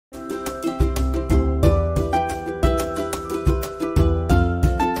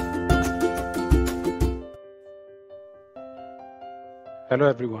Hello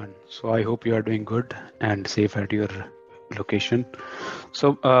everyone. So I hope you are doing good and safe at your location.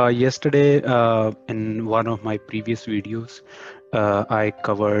 So yesterday in one of my previous videos, I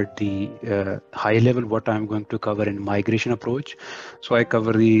covered the high level what I'm going to cover in migration approach. So I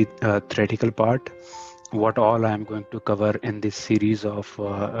cover the theoretical part, what all I'm going to cover in this series of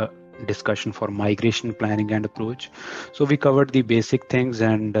discussion for migration planning and approach. So we covered the basic things,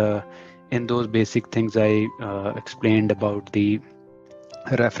 and in those basic things I explained about the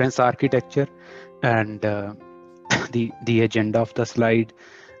reference architecture and the agenda of the slide,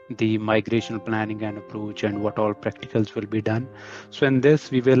 the migration planning and approach, and what all practicals will be done. So in this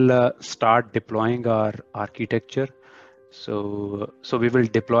we will start deploying our architecture. So we will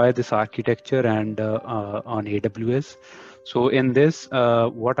deploy this architecture and on AWS. So in this,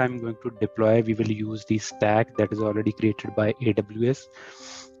 what I'm going to deploy, we will use the stack that is already created by AWS.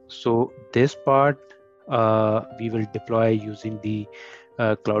 So this part we will deploy using the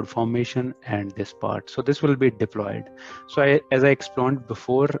CloudFormation and this part. So this will be deployed. So as I explained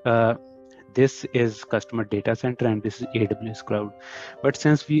before, this is customer data center and this is AWS cloud. But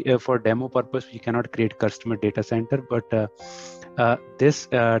since we for demo purpose we cannot create customer data center, but this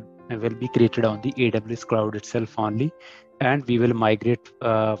will be created on the AWS cloud itself only, and we will migrate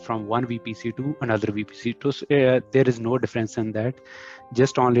from one VPC to another VPC. So there is no difference in that.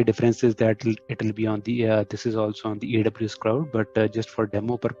 Just only difference is that it will be on the this is also on the AWS cloud, but just for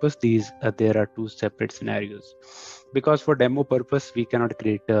demo purpose, these there are two separate scenarios, because for demo purpose we cannot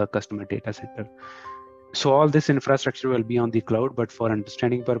create a customer data center. So all this infrastructure will be on the cloud, but for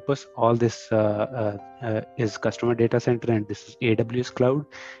understanding purpose, all this is customer data center and this is AWS cloud.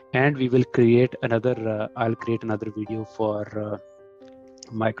 And we will create another, I'll create another video for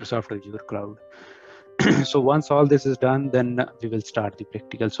Microsoft Azure cloud. So once all this is done, then we will start the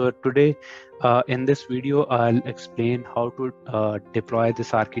practical. So today in this video, I'll explain how to deploy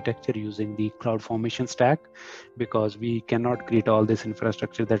this architecture using the CloudFormation stack, because we cannot create all this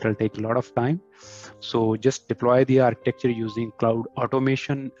infrastructure. That will take a lot of time. So just deploy the architecture using cloud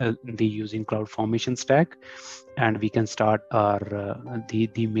automation, using CloudFormation stack, and we can start our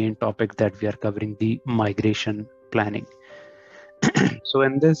the main topic that we are covering, the migration planning. So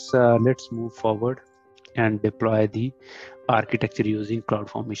in this, let's move forward and deploy the architecture using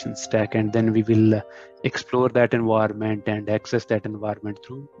CloudFormation stack, and then we will explore that environment and access that environment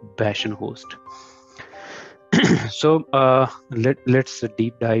through Bash and host. So let's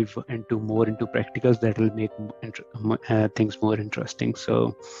deep dive into practicals that will make things more interesting.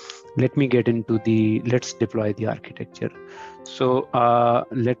 So let me get into let's deploy the architecture. So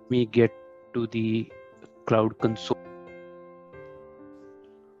let me get to the cloud console.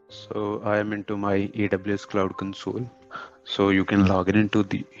 So I am into my AWS Cloud Console. So you can log in into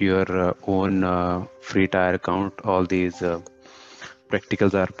your own free tier account. All these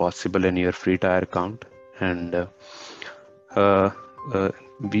practicals are possible in your free tier account. And I'm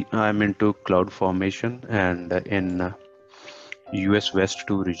into CloudFormation and in US West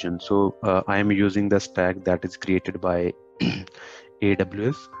 2 region. So I am using the stack that is created by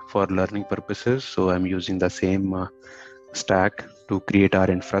AWS for learning purposes. So I'm using the same stack to create our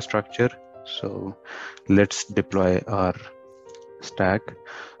infrastructure. So let's deploy our stack.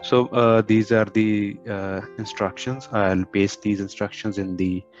 So these are the instructions. I'll paste these instructions in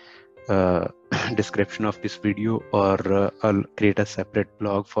the description of this video, or I'll create a separate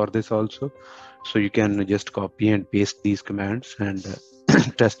blog for this also. So you can just copy and paste these commands and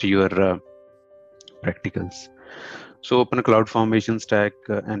test your practicals. So open a CloudFormation stack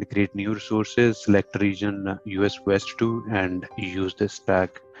and create new resources, select region US West 2 and use this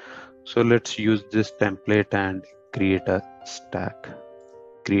stack. So let's use this template and create a stack.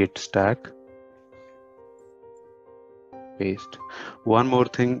 Create stack, paste. One more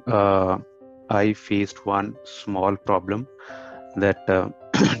thing, I faced one small problem that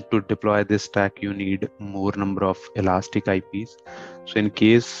to deploy this stack, you need more number of elastic IPs. So in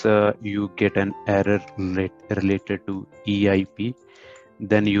case you get an error related to EIP,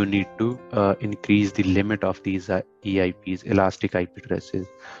 then you need to increase the limit of these EIPs, elastic IP addresses.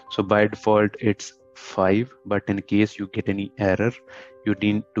 So by default, it's 5, but in case you get any error, you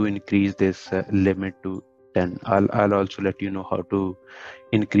need to increase this limit to 10. I'll also let you know how to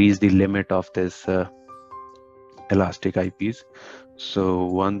increase the limit of this elastic IPs. So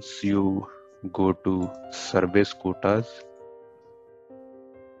once you go to service quotas,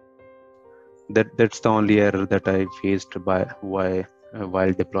 that's the only error that I faced while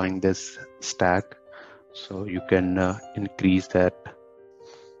deploying this stack. So you can increase that.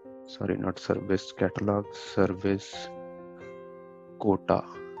 Sorry, not service catalog, service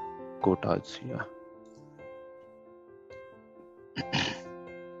quotas. Yeah.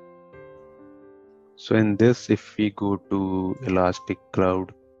 So in this, if we go to Elastic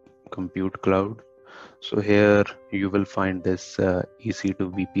Cloud, Compute Cloud, so here you will find this EC to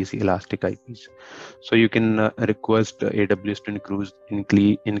VPC Elastic IPs. So you can request AWS to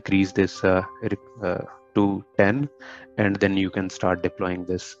increase this to 10, and then you can start deploying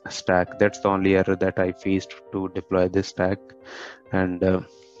this stack. That's the only error that I faced to deploy this stack, and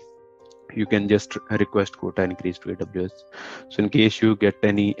you can just request quota increase to AWS. So in case you get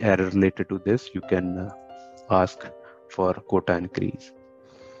any error related to this, you can ask for quota increase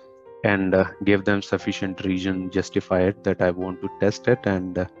and give them sufficient reason, justify it that I want to test it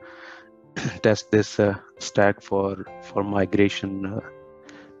and test this stack for migration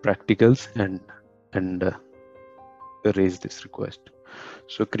practicals and raise this request.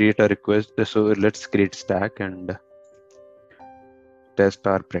 So create a request. So let's create stack and test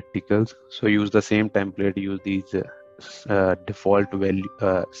our practicals. So use the same template, use these default value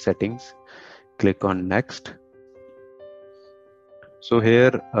settings, click on next. So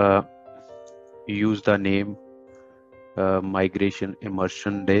here use the name migration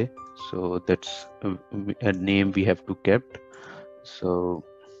immersion day. So that's a name we have to kept. So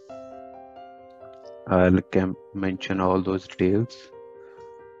I'll mention all those details.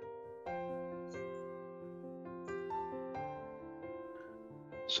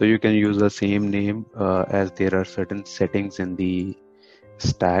 So you can use the same name as there are certain settings in the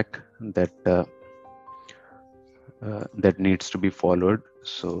stack that that needs to be followed.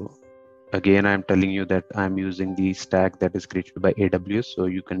 So again, I'm telling you that I'm using the stack that is created by AWS. So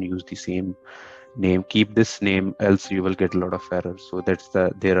you can use the same name, keep this name, else you will get a lot of errors. So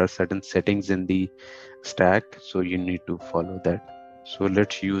there are certain settings in the stack, so you need to follow that. So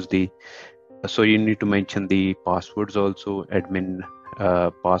let's use so you need to mention the passwords also, admin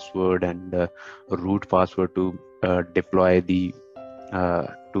password and root password to deploy the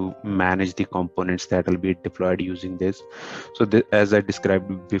to manage the components that will be deployed using this. So as I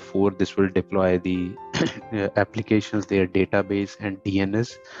described before, this will deploy the applications, their database and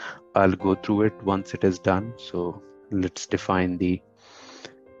DNS. I'll go through it once it is done. So let's define the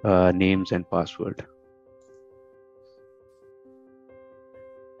names and password.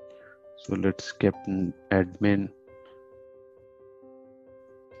 So let's skip admin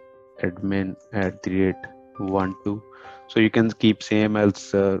 @12. So you can keep same,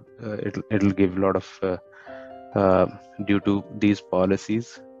 else it'll give a lot of due to these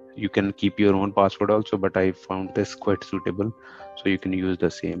policies. You can keep your own password also, but I found this quite suitable. So you can use the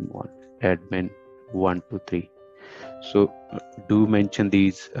same one, admin123. So do mention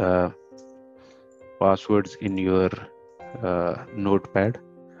these passwords in your notepad,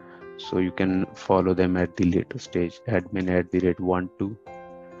 so you can follow them at the later stage. Admin@12,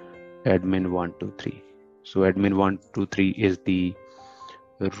 admin123. So admin123 is the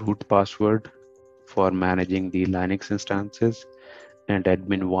root password for managing the Linux instances, and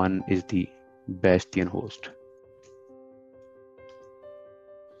admin1 is the Bastion host.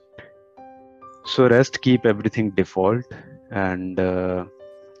 So rest, keep everything default, and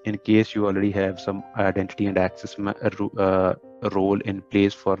in case you already have some identity and access role in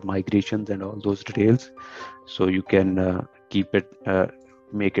place for migrations and all those details, so you can keep it,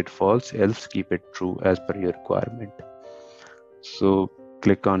 make it false, else keep it true as per your requirement. So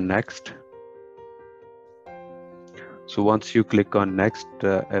click on next. So once you click on next,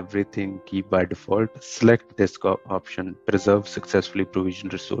 everything keep by default. Select this option, preserve successfully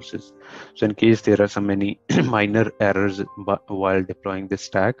provisioned resources. So in case there are some many minor errors while deploying this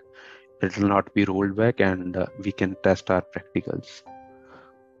stack, it will not be rolled back, and we can test our practicals.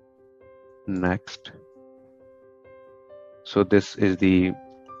 Next. So this is the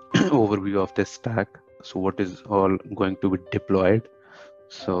overview of this stack. So what is all going to be deployed?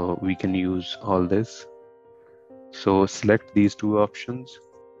 So we can use all this. So select these two options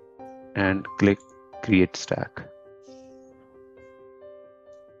and click create stack.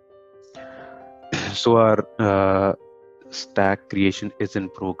 So our stack creation is in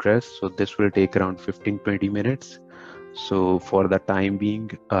progress. So this will take around 15-20 minutes. So for the time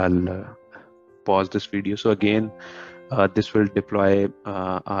being, I'll pause this video. So again, this will deploy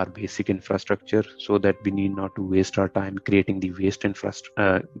our basic infrastructure, so that we need not to waste our time creating the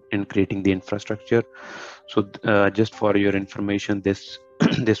infrastructure. So just for your information, this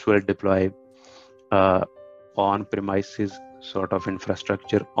this will deploy on-premises sort of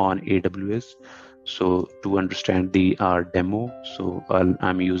infrastructure on AWS. So to understand our demo, so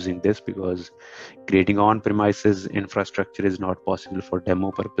I'm using this because creating on-premises infrastructure is not possible for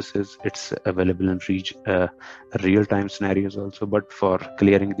demo purposes. It's available in real-time scenarios also, but for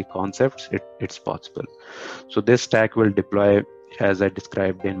clearing the concepts, it's possible. So this stack will deploy as I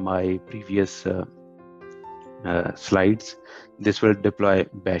described in my previous slides, this will deploy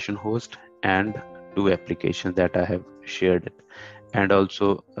Bastion host and 2 applications that I have shared it, and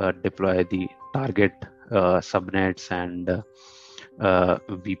also deploy the target subnets and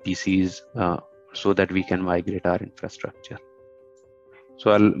VPCs so that we can migrate our infrastructure.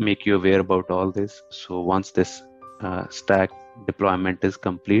 So I'll make you aware about all this. So once this stack deployment is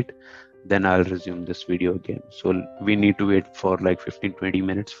complete, then I'll resume this video again. So we need to wait for like 15-20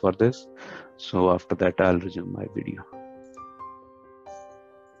 minutes for this. So after that, I'll resume my video.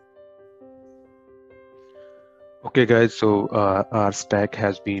 Okay guys, so our stack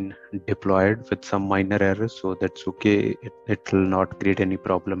has been deployed with some minor errors, so that's okay. It will not create any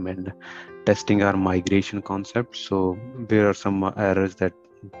problem in testing our migration concept. So there are some errors that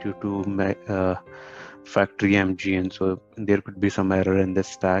due to factory MG, and so there could be some error in the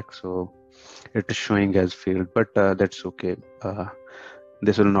stack. So it is showing as failed, but that's okay.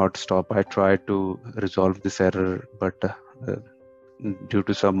 This will not stop. I tried to resolve this error, but due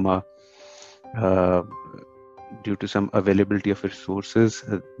to some availability of resources,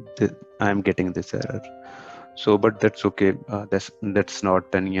 I am getting this error. So, but that's okay. That's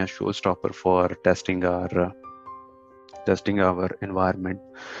not any showstopper for testing our environment.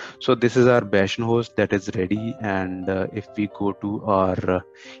 So this is our Bastion host that is ready, and if we go to our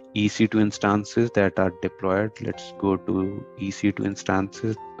EC2 instances that are deployed, let's go to EC2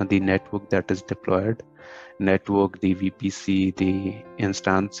 instances, the network that is deployed, network, the VPC, the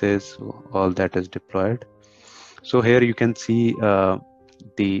instances, all that is deployed. So here you can see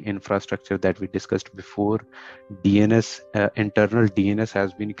the infrastructure that we discussed before. DNS, internal DNS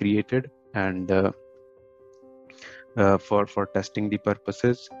has been created, and for testing the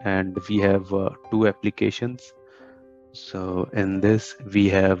purposes, and we have 2 applications. So in this we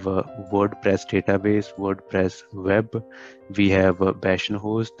have WordPress database, WordPress web, we have Bastion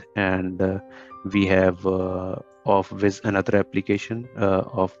host, and we have Off-Viz, another application,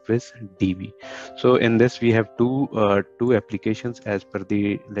 Off-Viz DB. So in this we have two applications as per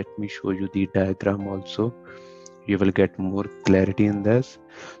the, let me show you the diagram also. You will get more clarity in this.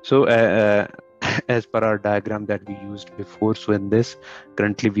 So as per our diagram that we used before, so in this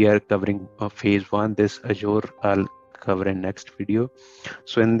currently we are covering phase 1. This Azure I'll cover in next video.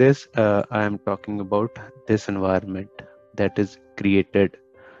 So in this I am talking about this environment that is created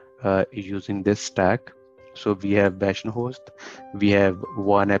using this stack. So we have Bastion host, we have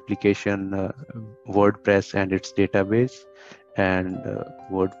one application, WordPress and its database, and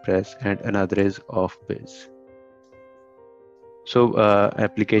WordPress, and another is Off-Viz. So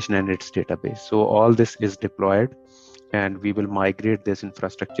application and its database. So all this is deployed, and we will migrate this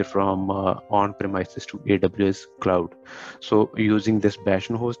infrastructure from on-premises to AWS cloud. So using this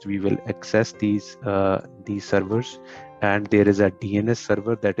Bastion host, we will access these servers, and there is a DNS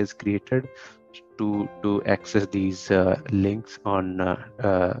server that is created to access these links on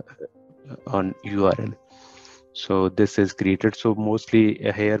URL. So this is created. So mostly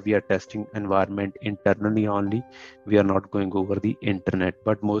here we are testing environment internally only. We are not going over the internet,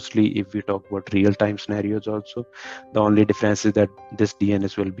 but mostly if we talk about real-time scenarios also, the only difference is that this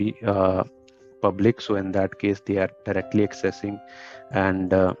DNS will be public. So in that case, they are directly accessing,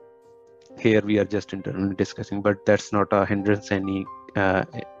 and here we are just internally discussing, but that's not a hindrance any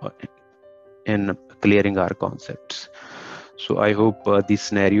in clearing our concepts. So I hope the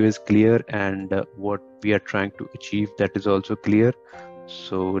scenario is clear, and what we are trying to achieve, that is also clear.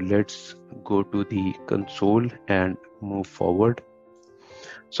 So let's go to the console and move forward.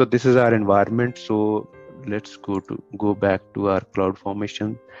 So this is our environment. So let's go back to our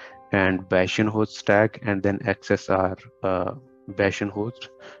CloudFormation and Bastion host stack, and then access our Bastion host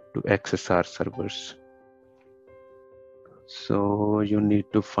to access our servers. So you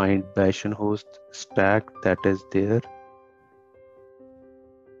need to find Bastion host stack, that is there.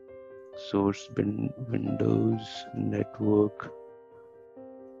 Source bin, Windows, network,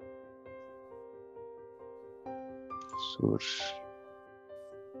 source,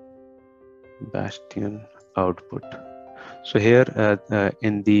 Bastion, output. So here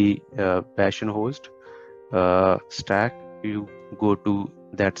in the Bastion host stack, you go to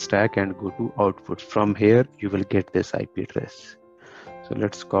that stack and go to output. From here you will get this IP address. So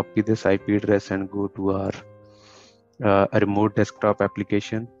let's copy this IP address and go to our remote desktop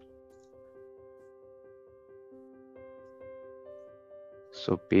application.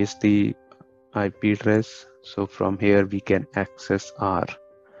 So paste the IP address. So from here we can access our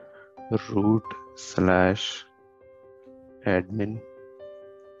root/admin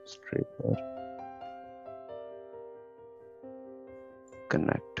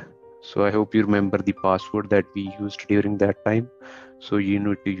connect. So I hope you remember the password that we used during that time. So you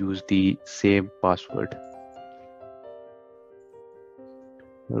need to use the same password.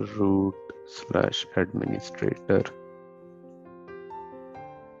 root/administrator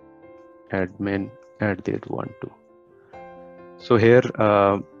admin@12. So here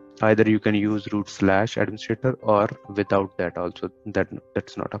either you can use root/administrator or without that also,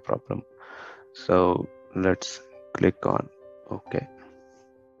 that's not a problem. So let's click on OK.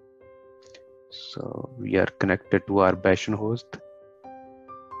 So we are connected to our Bastion host.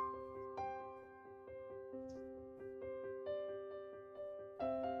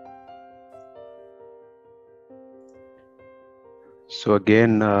 So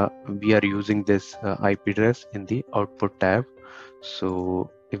again, we are using this IP address in the output tab. So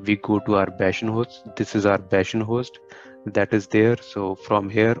if we go to our Bastion host, this is our Bastion host that is there. So from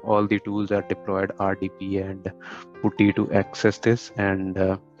here, all the tools are deployed, RDP and PuTTY to access this. And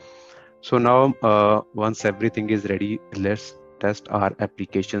so now once everything is ready, let's test our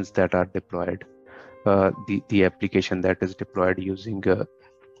applications that are deployed. The application that is deployed using the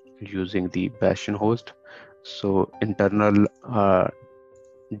Bastion host. So internal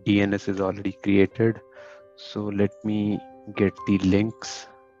DNS is already created. So let me get the links.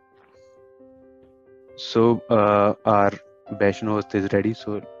 So our Bastion host is ready.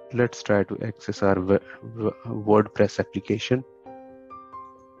 So let's try to access our WordPress application.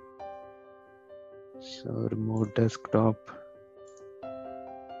 So remote desktop.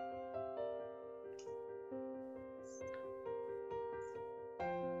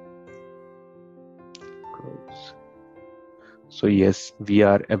 Close. So yes, we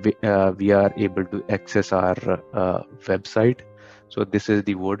are able to access our website. So this is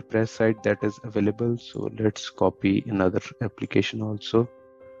the WordPress site that is available. So let's copy another application also.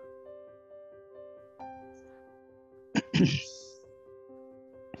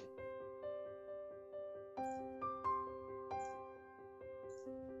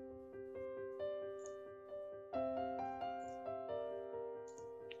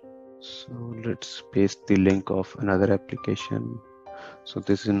 So let's paste the link of another application. So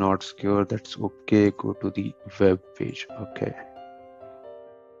this is not secure, that's okay. Go to the web page. Okay.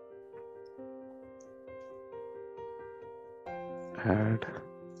 Add,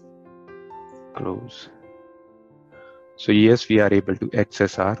 close. So yes, we are able to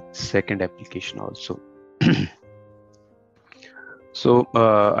access our second application also. So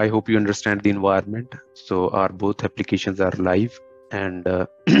I hope you understand the environment. So our both applications are live, and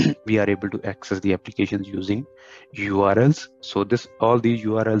we are able to access the applications using URLs. So all these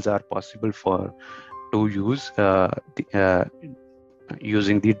URLs are possible to use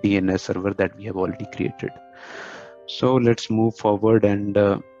using the DNS server that we have already created. So let's move forward and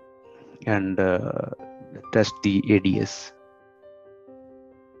test the ADS.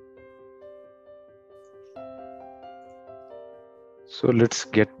 So let's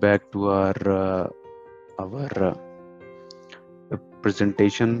get back to our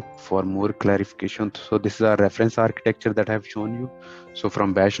presentation for more clarification. So this is our reference architecture that I have shown you. So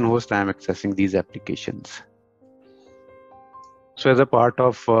from Bastion host, I am accessing these applications. So as a part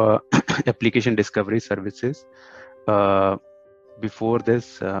of application discovery services, before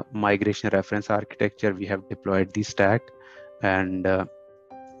this migration reference architecture, we have deployed the stack and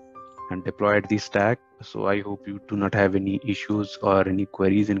deployed the stack. So I hope you do not have any issues or any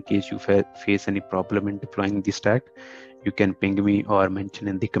queries. In case you face any problem in deploying the stack, you can ping me or mention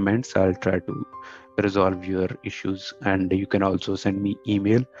in the comments. I'll try to resolve your issues, and you can also send me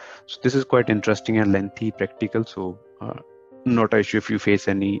email. So this is quite interesting and lengthy practical, so not an issue if you face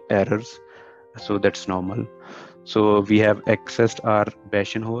any errors. So that's normal. So we have accessed our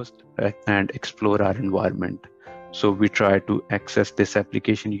Bastion host and explore our environment. So we try to access this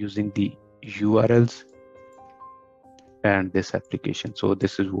application using the URLs and this application. So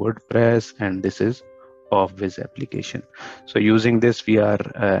this is WordPress and this is off-Viz application. So using this, we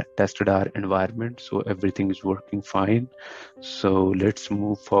are tested our environment. So everything is working fine. So let's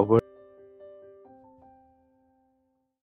move forward.